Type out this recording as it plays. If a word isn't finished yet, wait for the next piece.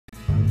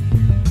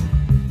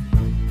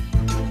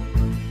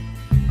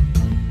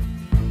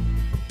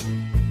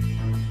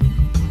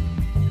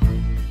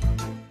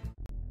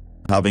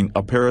Having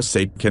a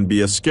parasite can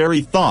be a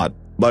scary thought,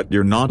 but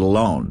you're not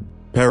alone.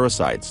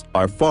 Parasites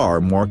are far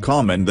more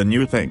common than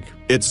you think.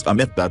 It's a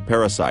myth that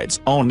parasites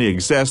only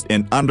exist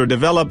in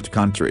underdeveloped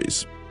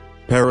countries.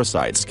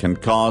 Parasites can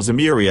cause a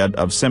myriad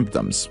of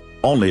symptoms,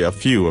 only a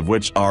few of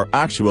which are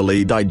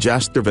actually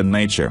digestive in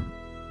nature.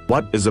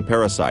 What is a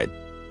parasite?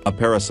 A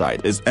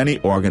parasite is any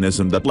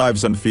organism that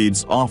lives and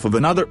feeds off of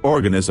another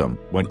organism.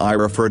 When I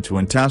refer to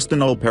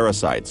intestinal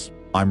parasites,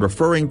 I'm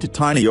referring to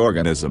tiny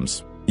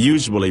organisms,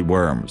 usually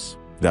worms,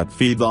 that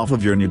feed off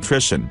of your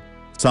nutrition.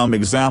 Some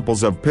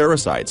examples of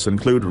parasites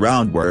include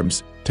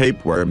roundworms,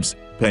 tapeworms,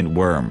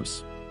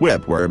 pinworms,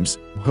 whipworms,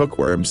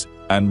 hookworms,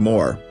 and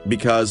more.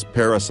 Because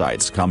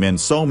parasites come in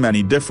so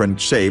many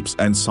different shapes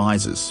and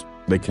sizes,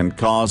 they can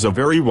cause a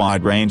very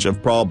wide range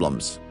of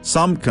problems.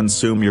 Some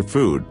consume your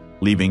food,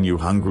 leaving you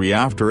hungry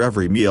after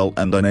every meal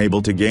and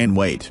unable to gain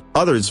weight.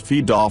 Others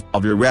feed off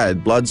of your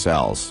red blood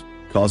cells,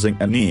 causing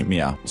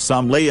anemia.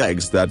 Some lay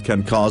eggs that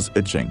can cause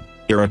itching,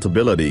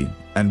 irritability,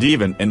 and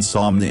even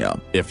insomnia.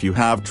 If you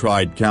have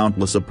tried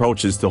countless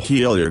approaches to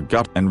heal your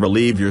gut and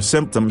relieve your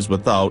symptoms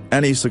without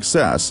any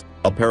success,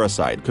 a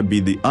parasite could be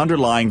the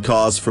underlying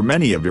cause for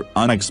many of your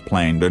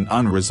unexplained and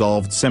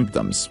unresolved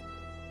symptoms.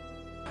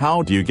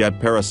 How do you get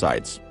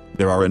parasites?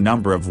 There are a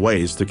number of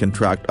ways to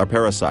contract a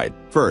parasite.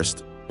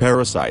 First,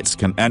 parasites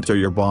can enter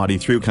your body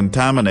through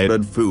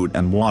contaminated food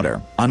and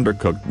water.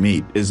 Undercooked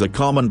meat is a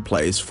common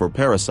place for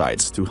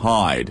parasites to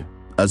hide,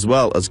 as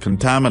well as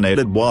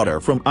contaminated water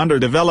from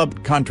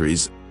underdeveloped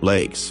countries,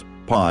 lakes,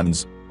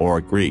 ponds,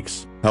 or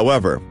creeks.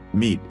 However,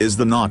 meat is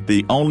not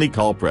the only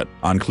culprit.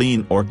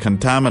 Unclean or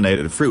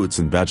contaminated fruits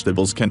and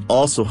vegetables can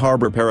also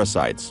harbor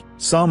parasites.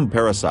 Some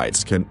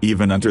parasites can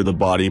even enter the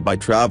body by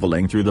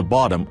traveling through the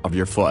bottom of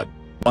your foot.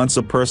 Once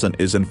a person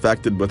is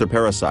infected with a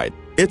parasite,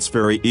 it's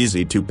very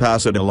easy to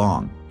pass it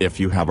along. If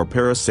you have a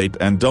parasite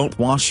and don't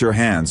wash your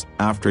hands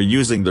after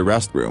using the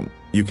restroom,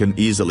 you can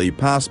easily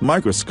pass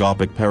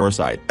microscopic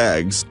parasite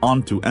eggs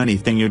onto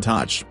anything you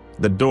touch: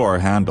 the door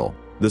handle,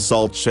 the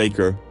salt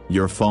shaker,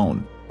 your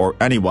phone, or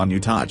anyone you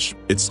touch.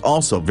 It's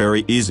also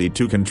very easy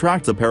to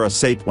contract the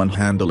parasite when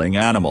handling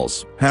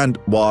animals. Hand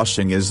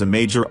washing is a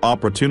major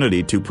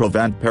opportunity to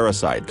prevent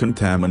parasite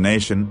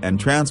contamination and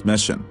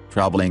transmission.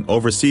 Traveling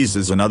overseas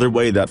is another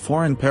way that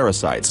foreign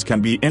parasites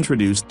can be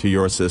introduced to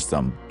your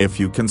system. If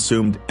you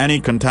consumed any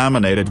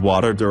contaminated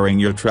water during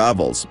your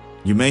travels,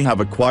 you may have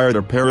acquired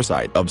a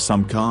parasite of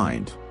some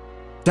kind.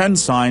 10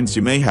 signs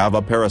you may have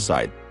a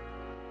parasite.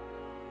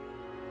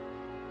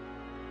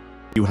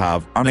 You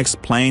have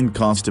unexplained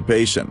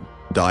constipation,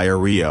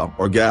 diarrhea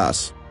or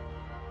gas.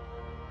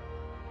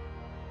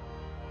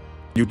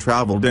 You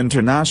traveled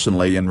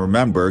internationally and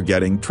remember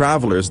getting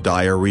traveler's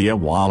diarrhea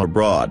while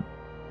abroad.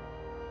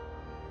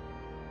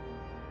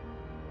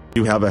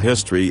 You have a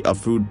history of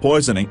food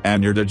poisoning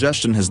and your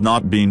digestion has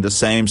not been the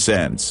same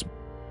since.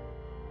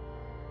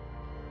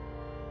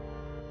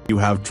 You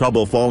have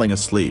trouble falling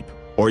asleep,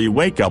 or you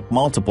wake up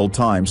multiple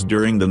times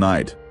during the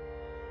night.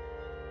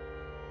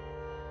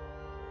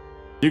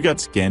 You get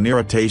skin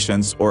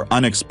irritations or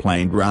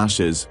unexplained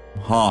rashes,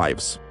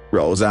 hives,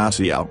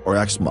 rosacea or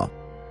eczema.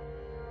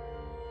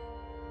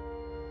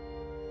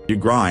 You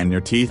grind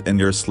your teeth in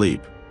your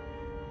sleep.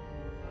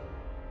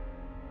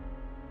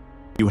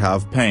 You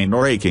have pain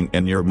or aching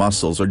in your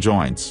muscles or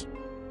joints.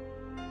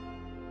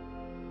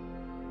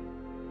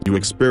 You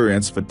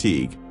experience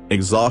fatigue,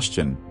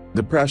 exhaustion,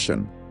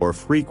 depression, or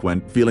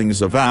frequent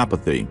feelings of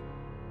apathy.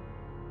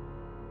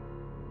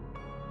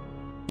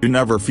 You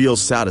never feel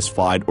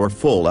satisfied or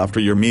full after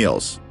your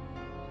meals.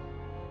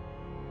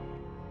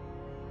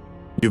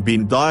 You've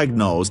been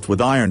diagnosed with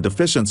iron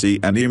deficiency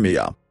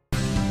anemia.